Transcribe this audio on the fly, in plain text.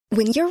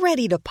When you're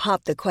ready to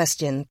pop the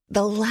question,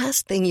 the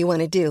last thing you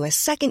want to do is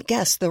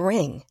second-guess the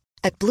ring.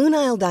 At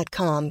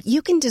BlueNile.com,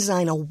 you can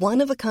design a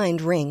one-of-a-kind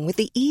ring with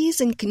the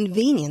ease and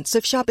convenience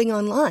of shopping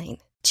online.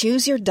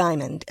 Choose your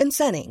diamond and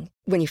setting.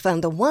 When you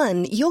find the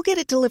one, you'll get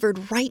it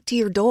delivered right to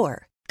your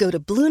door. Go to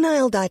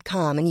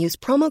BlueNile.com and use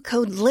promo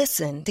code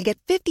LISTEN to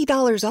get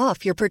 $50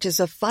 off your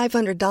purchase of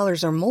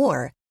 $500 or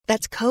more.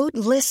 That's code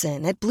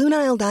LISTEN at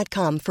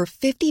BlueNile.com for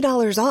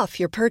 $50 off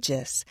your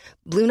purchase.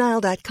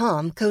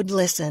 BlueNile.com, code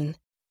LISTEN.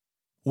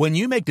 When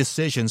you make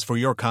decisions for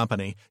your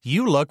company,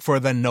 you look for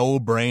the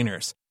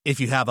no-brainers.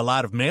 If you have a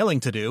lot of mailing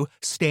to do,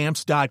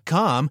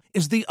 Stamps.com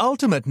is the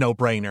ultimate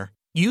no-brainer.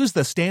 Use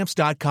the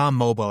Stamps.com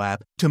mobile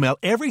app to mail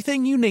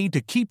everything you need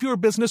to keep your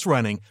business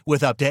running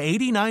with up to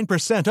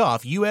 89%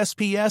 off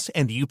USPS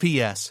and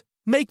UPS.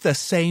 Make the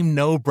same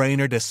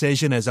no-brainer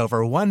decision as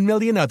over 1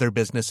 million other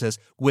businesses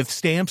with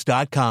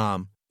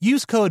Stamps.com.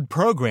 Use code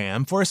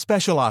PROGRAM for a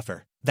special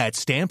offer. That's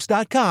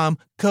Stamps.com,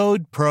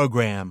 code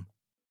PROGRAM.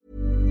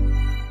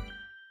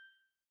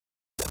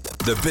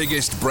 The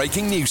biggest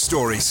breaking news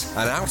stories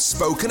and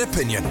outspoken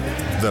opinion.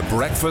 The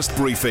Breakfast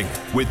Briefing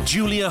with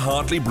Julia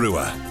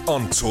Hartley-Brewer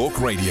on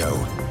Talk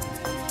Radio.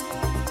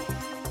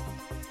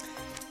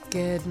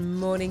 Good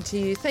morning to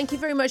you. Thank you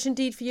very much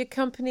indeed for your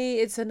company.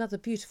 It's another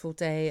beautiful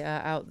day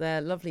out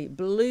there. Lovely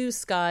blue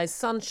skies,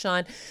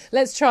 sunshine.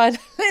 Let's try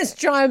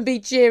and be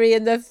cheery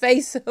in the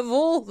face of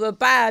all the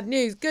bad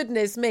news.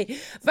 Goodness me.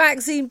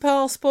 Vaccine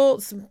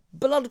passports,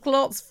 blood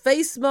clots,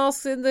 face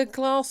masks in the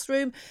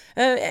classroom,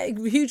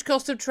 huge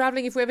cost of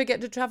travelling if we ever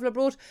get to travel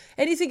abroad.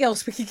 Anything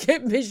else we can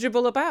get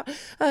miserable about?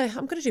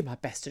 I'm going to do my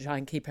best to try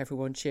and keep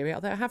everyone cheery.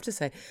 Although I have to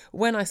say,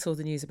 when I saw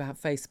the news about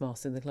face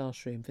masks in the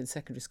classroom for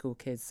secondary school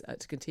kids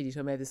to continue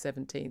till May the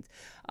 17th,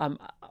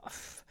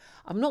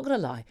 I'm not going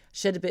to lie,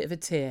 shed a bit of a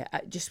tear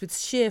just with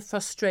sheer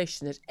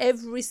frustration that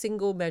every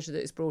single measure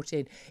that is brought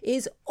in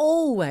is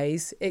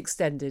always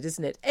extended,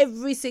 isn't it?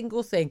 Every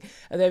single thing.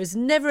 And there is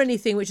never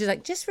anything which is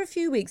like just for a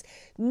few weeks.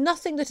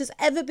 Nothing that has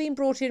ever been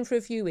brought in for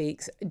a few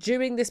weeks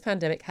during this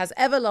pandemic has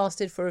ever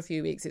lasted for a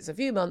few weeks. It's a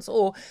few months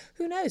or,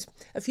 who knows,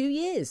 a few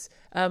years.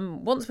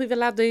 Once we've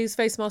allowed these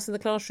face masks in the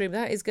classroom,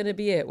 that is going to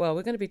be it. Well,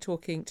 we're going to be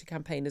talking to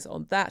campaigners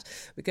on that.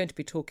 We're going to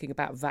be talking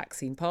about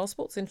vaccine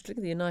passports.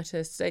 Interestingly, the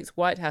United States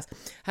White House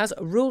has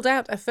ruled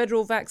out a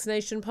federal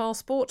vaccination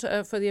passport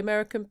for the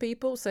American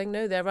people, saying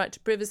no, their right to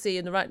privacy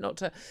and the right not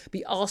to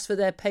be asked for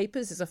their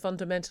papers is a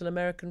fundamental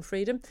American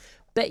freedom.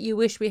 Bet you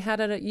wish we had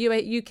a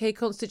UK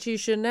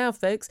constitution now,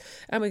 folks.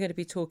 And we're going to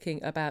be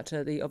talking about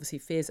the obviously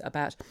fears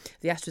about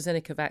the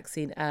AstraZeneca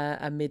vaccine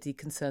amid the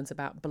concerns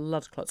about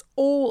blood clots.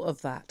 All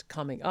of that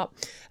coming up.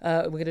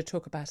 We're going to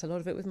talk about a lot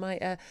of it with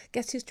my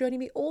guest who's joining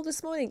me all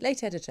this morning,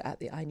 late editor at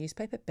the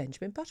iNewspaper,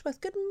 Benjamin Butterworth.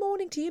 Good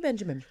morning to you,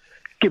 Benjamin.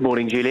 Good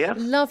morning, Julia.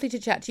 Lovely to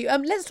chat to you.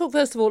 Let's talk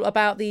first of all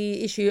about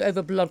the issue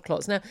over blood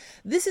clots. Now,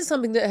 this is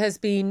something that has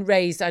been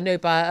raised, I know,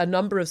 by a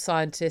number of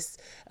scientists,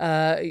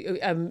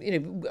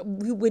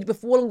 who would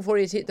long before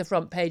it hit the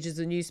front pages of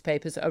the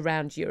newspapers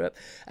around Europe.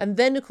 And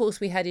then, of course,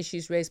 we had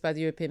issues raised by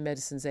the European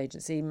Medicines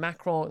Agency,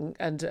 Macron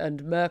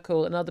and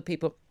Merkel and other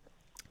people,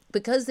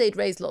 because they'd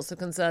raised lots of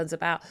concerns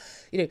about,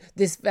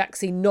 this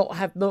vaccine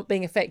not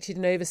being effective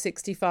in over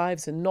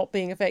 65s and not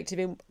being effective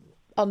in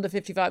under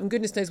 55 and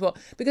goodness knows what,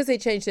 because they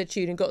changed their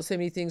tune and got so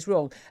many things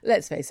wrong.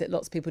 Let's face it,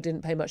 lots of people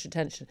didn't pay much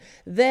attention.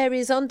 There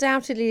is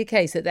undoubtedly a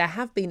case that there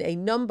have been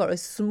a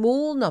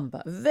small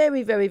number,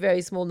 very, very,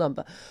 very small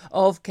number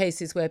of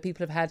cases where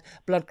people have had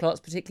blood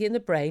clots, particularly in the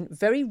brain,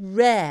 very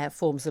rare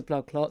forms of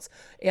blood clots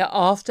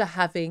after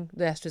having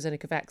the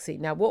AstraZeneca vaccine.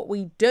 Now, what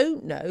we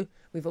don't know,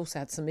 we've also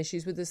had some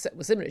issues with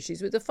similar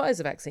issues with the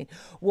Pfizer vaccine.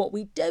 What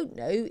we don't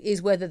know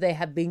is whether they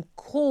have been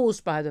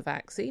caused by the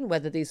vaccine,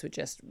 whether these were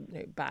just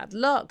bad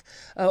luck,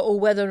 or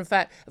whether, in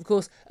fact, of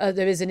course,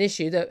 there is an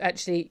issue that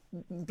actually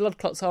blood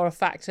clots are a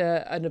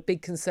factor and a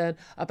big concern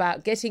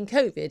about getting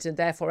COVID, and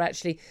therefore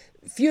actually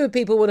fewer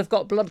people would have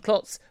got blood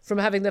clots from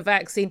having the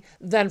vaccine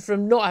than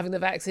from not having the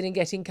vaccine and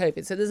getting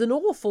COVID. So there's an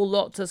awful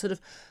lot to sort of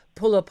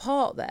pull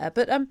apart there.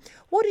 But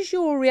what is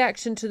your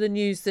reaction to the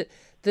news that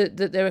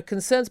there are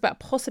concerns about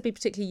possibly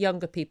particularly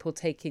younger people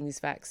taking these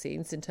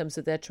vaccines in terms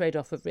of their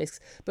trade-off of risks,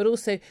 but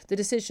also the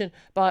decision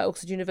by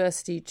Oxford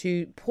University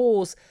to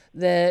pause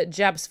the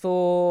jabs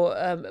for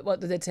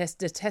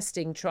the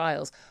testing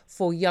trials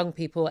for young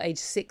people aged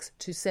 6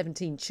 to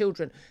 17,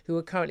 children who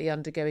are currently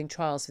undergoing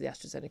trials for the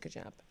AstraZeneca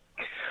jab?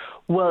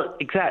 Well,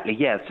 exactly,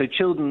 yeah. So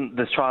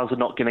the trials are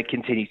not going to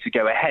continue to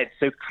go ahead.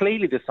 So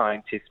clearly the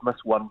scientists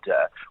must wonder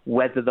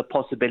whether the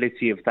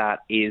possibility of that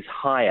is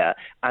higher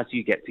as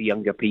you get to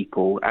younger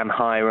people and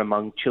higher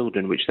among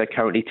children, which they're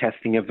currently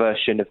testing a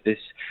version of this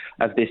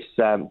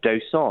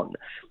dose on.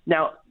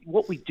 Now,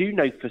 what we do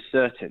know for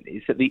certain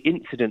is that the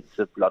incidence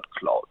of blood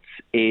clots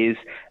is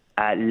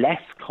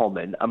less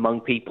common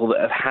among people that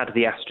have had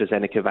the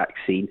AstraZeneca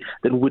vaccine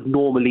than would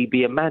normally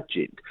be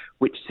imagined,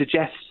 which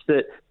suggests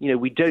that,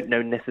 we don't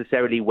know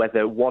necessarily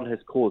whether one has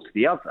caused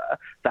the other.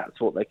 That's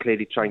what they're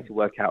clearly trying to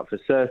work out for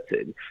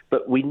certain.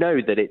 But we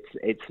know that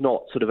it's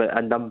not sort of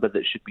a number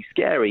that should be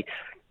scary.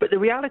 But the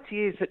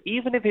reality is that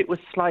even if it was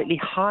slightly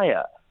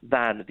higher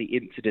than the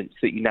incidence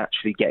that you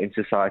naturally get in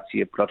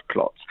society of blood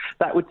clots,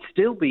 that would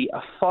still be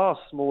a far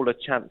smaller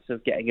chance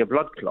of getting a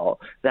blood clot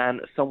than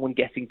someone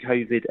getting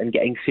COVID and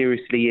getting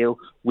seriously ill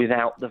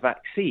without the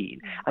vaccine.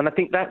 And I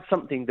think that's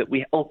something that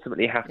we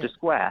ultimately have to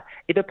square.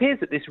 It appears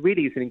that this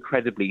really is an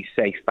incredibly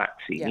safe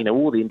vaccine.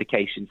 All the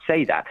indications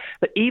say that.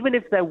 But even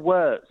if there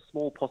were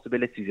small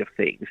possibilities of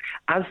things,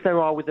 as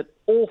there are with an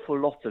awful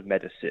lot of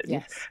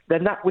medicines,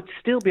 then that would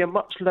still be a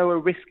much lower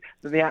risk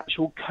than the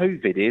actual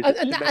COVID is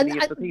to many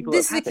of the people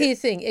this is the key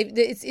thing.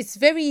 It's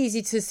very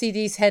easy to see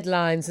these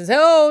headlines and say,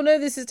 "Oh no,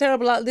 this is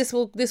terrible. This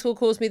will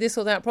cause me this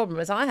or that problem."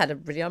 As I had a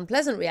really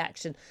unpleasant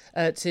reaction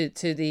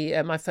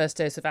to my first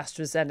dose of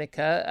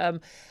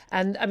AstraZeneca,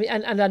 and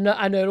I know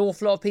an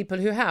awful lot of people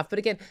who have. But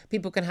again,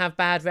 people can have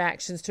bad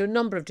reactions to a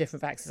number of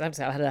different vaccines.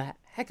 I had a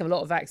heck of a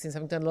lot of vaccines,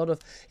 having done a lot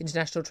of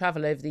international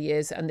travel over the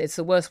years, and it's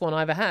the worst one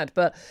I ever had.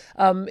 But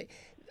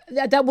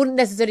that wouldn't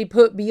necessarily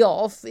put me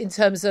off in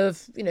terms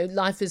of,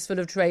 life is full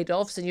of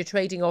trade-offs and you're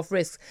trading off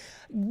risks.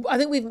 I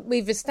think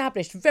we've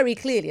established very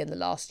clearly in the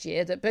last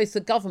year that both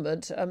the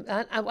government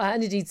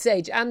and indeed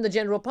SAGE and the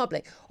general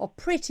public are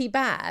pretty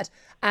bad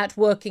at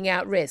working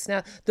out risks.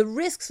 Now, the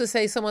risks for,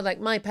 say, someone like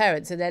my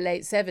parents in their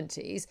late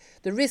 70s,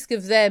 the risk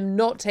of them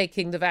not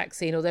taking the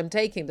vaccine or them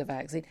taking the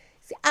vaccine,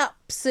 is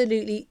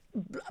absolutely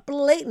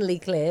blatantly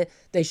clear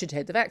they should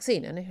take the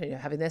vaccine and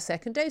having their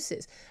second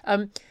doses.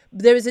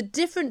 There is a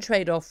different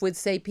trade-off with,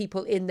 say,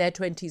 people in their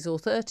 20s or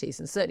 30s,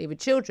 and certainly with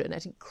children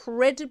at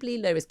incredibly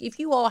low risk. If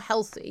you are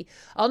healthy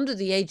under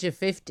the age of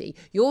 50,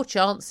 your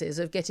chances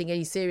of getting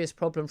any serious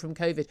problem from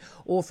COVID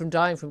or from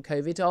dying from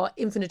COVID are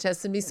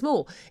infinitesimally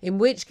small. In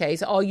which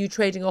case, are you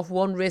trading off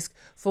one risk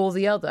for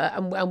the other,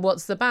 and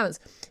what's the balance?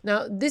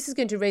 Now, this is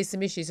going to raise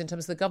some issues in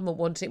terms of the government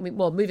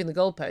moving the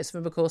goalposts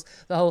from, of course,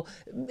 the whole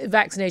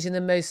vaccinating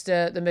the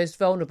most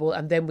vulnerable,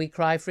 and then we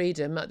cry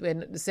freedom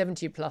when the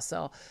 70 plus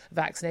are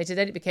vaccinated.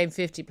 Then it became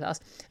 50 plus,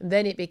 and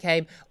then it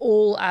became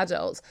all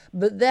adults.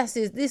 But this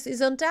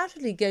is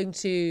undoubtedly going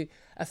to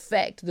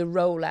affect the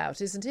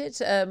rollout, isn't it?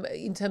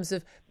 In terms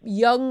of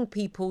young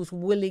people's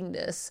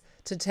willingness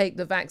to take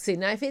the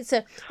vaccine. Now, if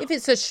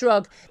it's a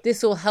shrug,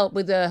 this will help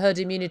with the herd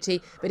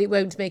immunity, but it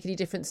won't make any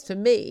difference to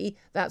me.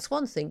 That's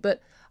one thing,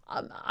 but.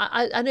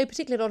 I know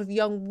particularly a lot of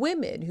young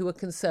women who are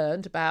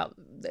concerned about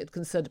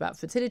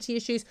fertility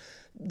issues.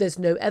 There's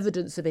no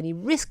evidence of any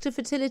risk to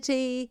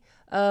fertility,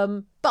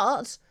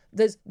 but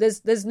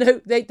there's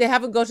no they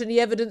haven't got any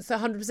evidence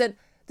 100%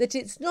 that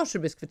it's not a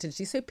risk for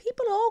fertility. So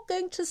people are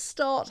going to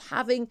start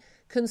having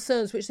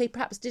concerns which they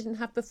perhaps didn't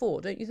have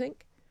before, don't you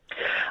think?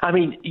 I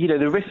mean,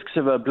 the risks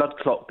of a blood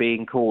clot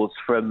being caused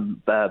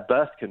from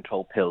birth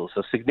control pills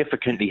are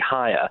significantly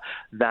higher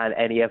than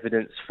any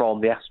evidence from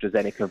the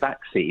AstraZeneca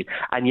vaccine,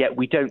 and yet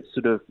we don't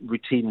sort of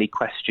routinely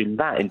question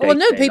that in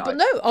day-to-day life.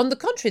 No, on the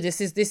contrary, this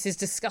is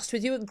discussed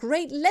with you at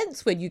great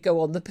length when you go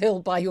on the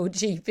pill by your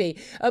GP.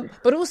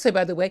 But also,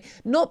 by the way,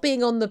 not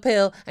being on the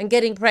pill and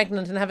getting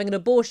pregnant and having an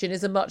abortion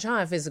is a much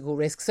higher physical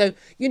risk. So,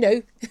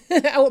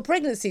 our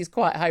pregnancy is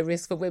quite high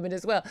risk for women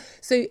as well.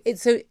 So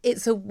it's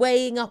a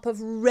weighing up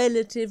of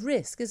relative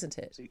risk, isn't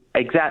it?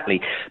 Exactly.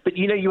 But,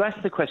 you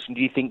asked the question, do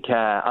you think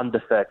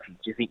under 30, do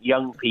you think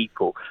young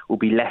people will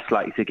be less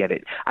likely to get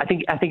it? I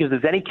think if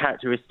there's any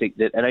characteristic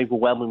that an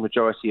overwhelming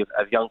majority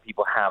of young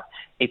people have,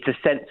 it's a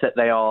sense that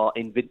they are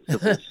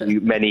invincible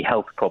to many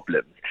health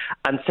problems.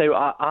 And so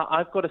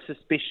I've got a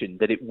suspicion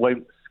that it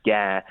won't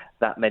scare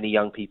that many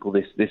young people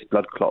this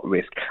blood clot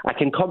risk. I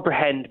can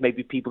comprehend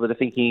maybe people that are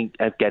thinking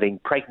of getting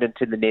pregnant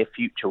in the near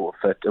future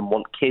and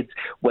want kids,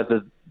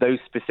 whether those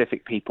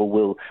specific people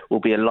will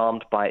be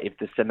alarmed by it if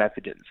there's some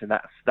evidence, and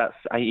that's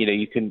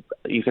you can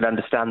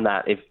understand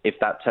that if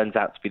that turns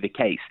out to be the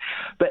case.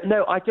 But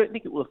no, I don't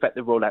think it will affect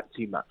the rollout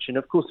too much. And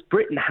of course,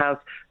 Britain has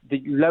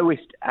the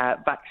lowest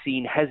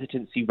vaccine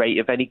hesitancy rate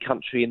of any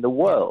country in the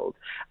world,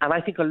 and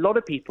I think a lot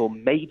of people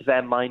made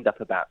their mind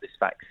up about this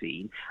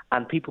vaccine,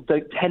 and people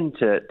don't tend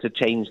to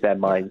change their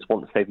minds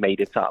once they've made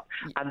it up,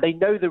 and they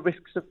know the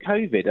risks of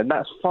COVID, and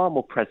that's far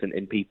more present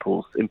in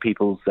people's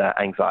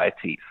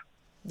anxieties.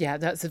 Yeah,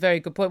 that's a very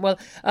good point. Well,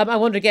 I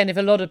wonder again if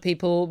a lot of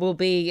people will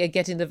be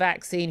getting the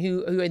vaccine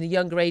who are in the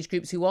younger age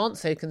groups who aren't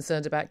so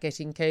concerned about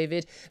getting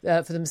COVID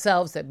for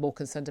themselves. They're more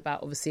concerned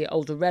about, obviously,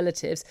 older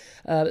relatives.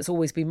 That's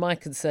always been my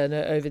concern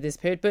over this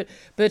period.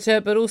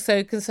 But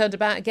also concerned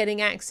about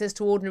getting access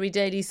to ordinary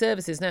daily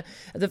services. Now,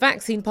 the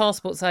vaccine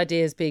passports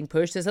idea is being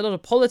pushed. There's a lot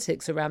of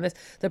politics around this.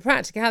 The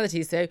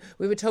practicalities, though,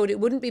 we were told it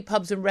wouldn't be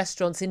pubs and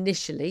restaurants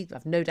initially.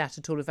 I've no doubt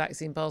at all if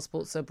vaccine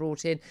passports are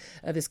brought in,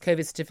 this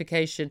COVID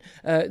certification,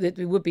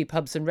 that would be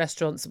pubs and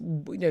restaurants,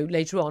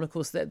 later on. Of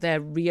course,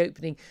 they're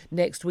reopening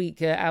next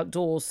week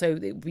outdoors, so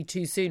it would be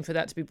too soon for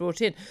that to be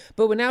brought in.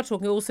 But we're now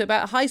talking also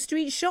about high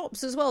street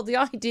shops as well. The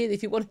idea that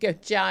if you want to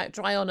go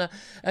try on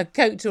a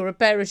coat or a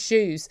pair of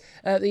shoes,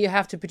 that you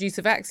have to produce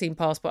a vaccine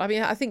passport. I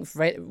mean, I think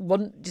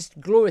one just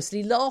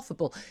gloriously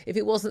laughable if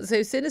it wasn't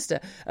so sinister.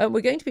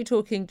 We're going to be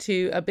talking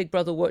to Big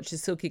Brother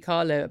Watch's Silkie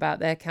Carlo about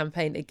their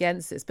campaign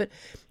against this. But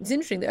it's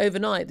interesting that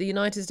overnight the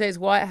United States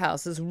White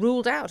House has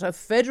ruled out a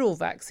federal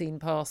vaccine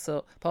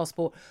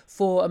passport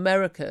for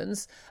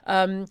Americans.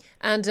 And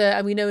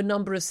we know a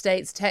number of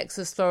states,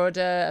 Texas,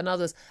 Florida and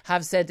others,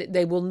 have said that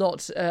they will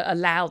not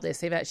allow this.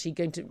 They've actually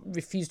going to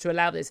refuse to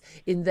allow this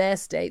in their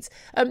states.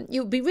 It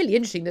would be really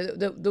interesting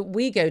that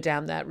we go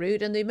down that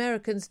route and the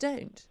Americans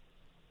don't.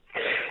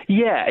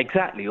 Yeah,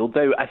 exactly.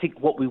 Although I think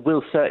what we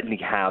will certainly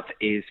have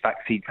is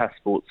vaccine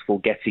passports for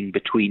getting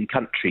between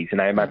countries. And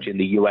I imagine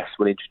the US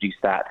will introduce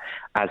that,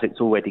 as it's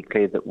already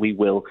clear that we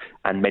will,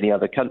 and many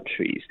other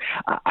countries.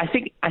 I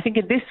think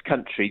in this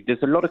country,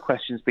 there's a lot of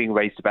questions being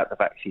raised about the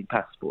vaccine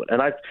passport.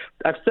 And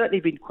I've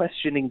certainly been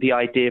questioning the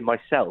idea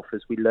myself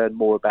as we learn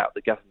more about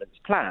the government's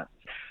plans.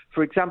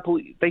 For example,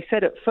 they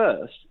said at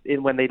first,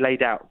 when they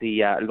laid out the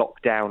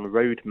lockdown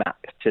roadmap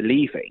to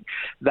leaving,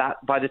 that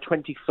by the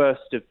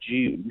 21st of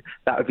June,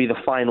 that would be the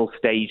final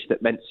stage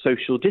that meant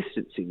social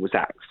distancing was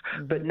axed.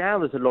 Mm-hmm. But now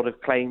there's a lot of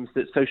claims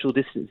that social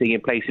distancing in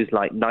places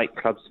like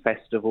nightclubs,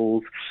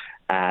 festivals,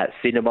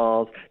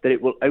 cinemas, that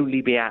it will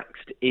only be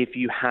axed if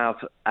you have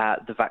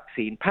the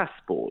vaccine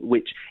passport,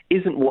 which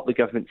isn't what the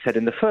government said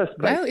in the first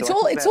place. No,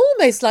 it's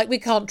almost like we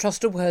can't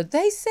trust a word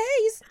they say,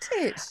 isn't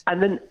it?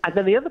 And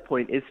then the other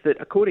point is that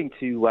according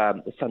to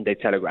the Sunday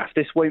Telegraph,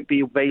 this won't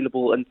be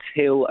available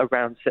until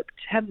around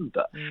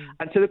September.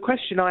 And so the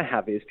question I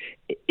have is,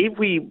 if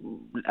we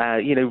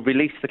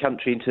release the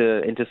country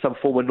into some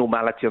form of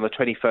normality on the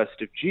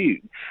 21st of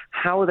June,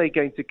 how are they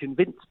going to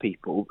convince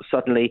people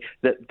suddenly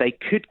that they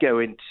could go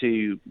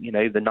into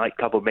the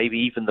nightclub or maybe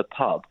even the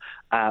pub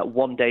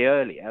one day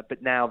earlier,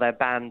 but now they're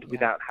banned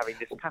without having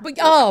this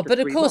passport? But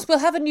of course we'll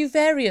have a new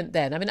variant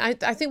then. I mean, I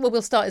think what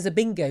we'll start is a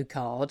bingo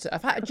card. Do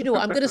you know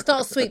what? I'm going to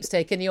start a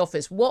sweepstake in the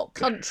office. What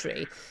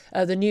country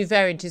the new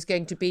variant is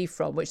going to be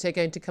from, which they're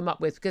going to come up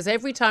with? Because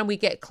every time we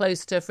get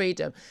close to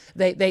freedom,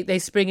 they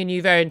spring a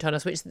new variant on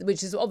us,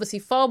 which is obviously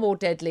far more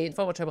deadly and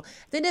far more terrible.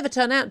 They never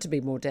turn out to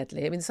be more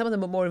deadly. I mean, some of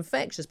them are more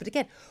infectious. But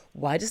again,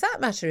 why does that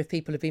matter if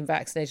people have been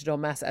vaccinated en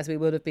masse, as we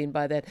would have been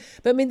by then?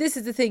 But I mean, this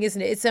is the thing,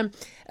 isn't it? It's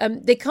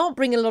they can't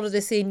bring a lot of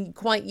this in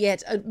quite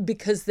yet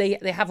because they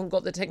haven't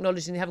got the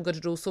technology and they haven't got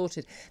it all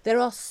sorted. There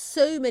are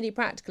so many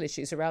practical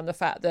issues around the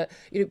fact that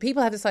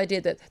people have this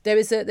idea that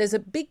there's a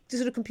big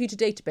sort of computer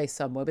database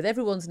somewhere with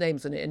everyone's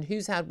names on it and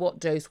who's had what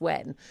dose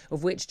when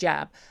of which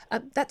jab.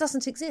 That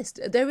doesn't exist.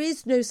 There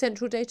is no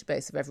central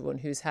database of everyone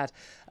who's had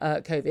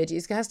COVID.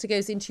 It has to go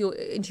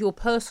into your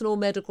personal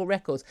medical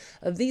records.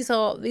 These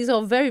are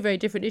very, very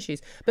different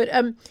issues. But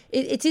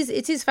it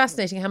is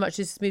fascinating how much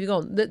this is moving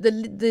on.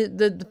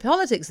 The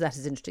politics of that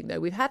is interesting, though.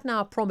 We've had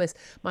now a promise.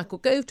 Michael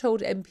Gove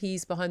told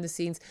MPs behind the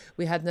scenes.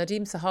 We had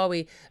Nadhim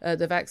Zahawi,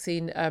 the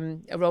vaccine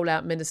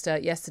rollout minister,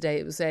 yesterday.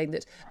 It was saying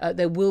that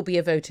there will be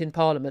a vote in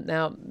Parliament.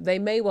 Now, they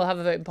may well have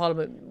a vote in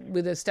Parliament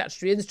with a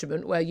statutory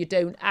instrument where you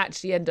don't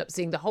actually end up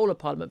seeing the whole of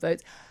Parliament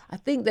votes. I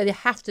think that they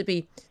have to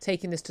be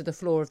taking this to the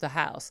floor of the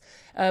House.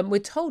 We're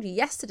told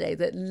yesterday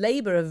that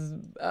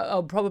Labour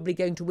are probably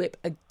going to whip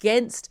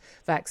against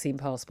vaccine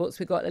passports.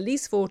 We've got at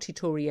least 40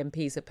 Tory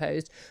MPs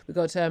opposed. We've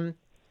got...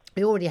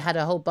 We already had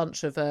a whole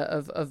bunch of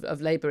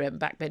Labour,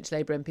 backbench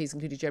Labour MPs,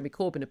 including Jeremy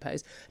Corbyn,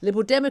 opposed.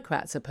 Liberal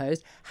Democrats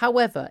opposed.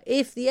 However,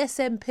 if the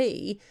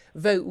SNP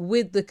vote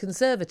with the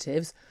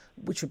Conservatives,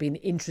 which would be an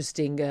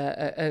interesting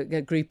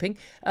grouping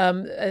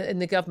in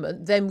the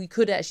government, then we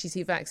could actually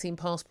see vaccine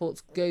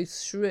passports go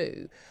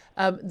through.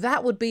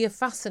 That would be a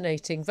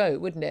fascinating vote,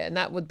 wouldn't it? And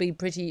that would be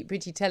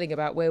pretty telling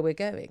about where we're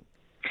going.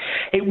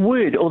 It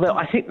would, although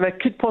I think there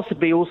could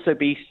possibly also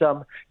be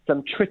some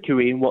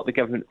trickery in what the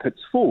government puts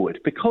forward.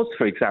 Because,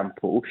 for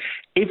example,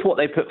 if what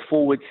they put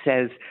forward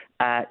says,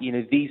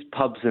 these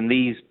pubs and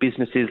these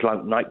businesses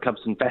like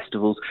nightclubs and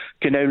festivals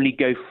can only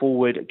go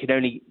forward, can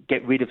only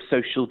get rid of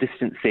social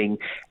distancing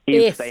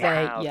if they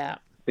have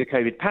the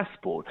COVID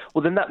passport,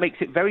 well, then that makes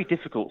it very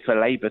difficult for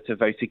Labour to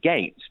vote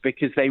against,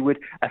 because they would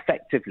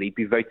effectively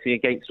be voting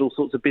against all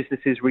sorts of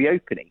businesses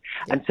reopening.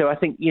 Yeah. And so I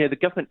think, the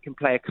government can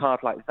play a card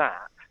like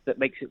that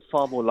makes it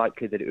far more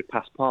likely that it would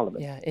pass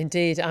Parliament. Yeah,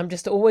 indeed. I'm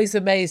just always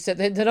amazed at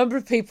the number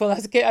of people,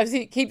 as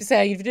I keep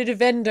saying, if you did a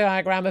Venn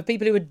diagram of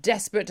people who were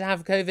desperate to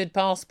have COVID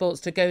passports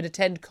to go and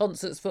attend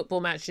concerts,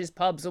 football matches,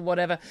 pubs and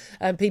whatever,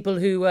 and people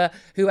who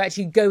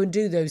actually go and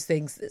do those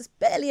things, there's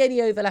barely any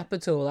overlap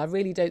at all. I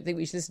really don't think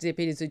we should listen to the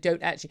opinions who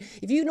don't actually...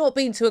 If you've not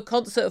been to a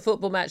concert, a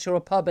football match or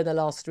a pub in the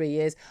last 3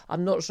 years,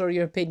 I'm not sure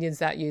your opinion's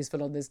that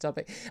useful on this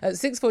topic.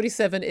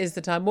 6:47 is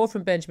the time. More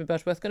from Benjamin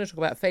Butterworth. Going to talk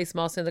about face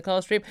masks in the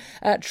classroom.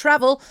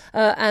 Travel...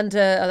 and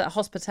a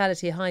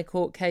hospitality High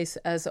Court case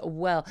as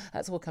well.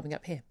 That's all coming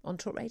up here on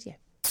Talk Radio.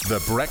 The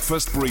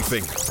Breakfast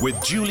Briefing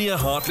with Julia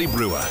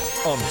Hartley-Brewer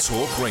on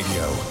Talk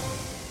Radio.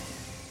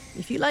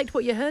 If you liked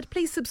what you heard,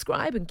 please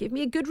subscribe and give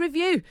me a good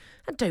review.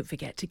 And don't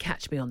forget to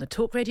catch me on the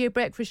Talk Radio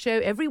Breakfast Show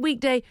every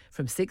weekday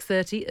from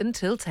 6:30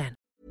 until 10.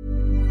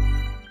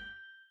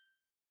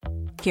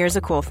 Here's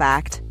a cool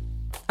fact.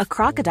 A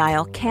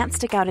crocodile can't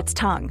stick out its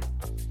tongue.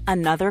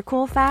 Another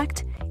cool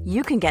fact,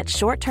 you can get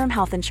short-term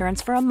health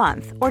insurance for a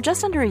month or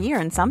just under a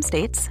year in some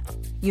states.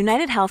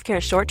 United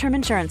Healthcare short-term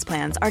insurance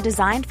plans are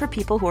designed for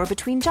people who are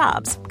between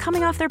jobs,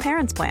 coming off their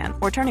parents' plan,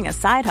 or turning a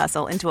side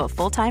hustle into a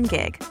full-time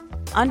gig.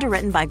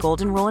 Underwritten by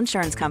Golden Rule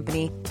Insurance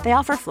Company, they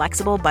offer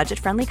flexible,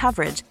 budget-friendly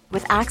coverage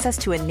with access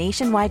to a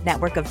nationwide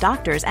network of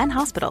doctors and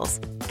hospitals.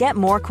 Get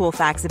more cool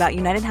facts about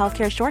United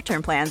Healthcare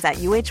short-term plans at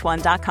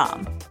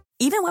uh1.com.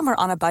 Even when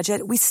we're on a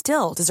budget, we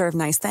still deserve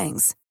nice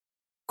things.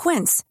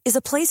 Quince is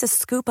a place to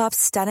scoop up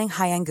stunning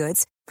high-end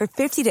goods for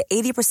 50 to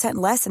 80%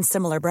 less than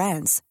similar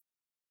brands.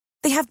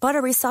 They have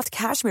buttery soft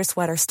cashmere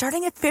sweaters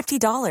starting at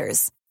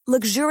 $50,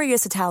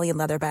 luxurious Italian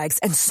leather bags,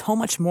 and so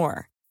much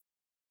more.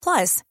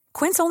 Plus,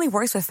 Quince only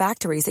works with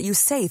factories that use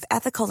safe,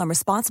 ethical, and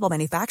responsible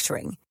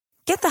manufacturing.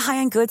 Get the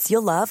high-end goods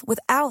you'll love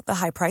without the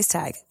high price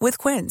tag with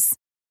Quince.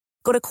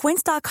 Go to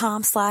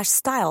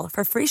quince.com/style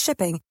for free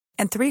shipping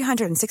and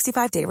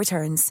 365-day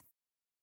returns.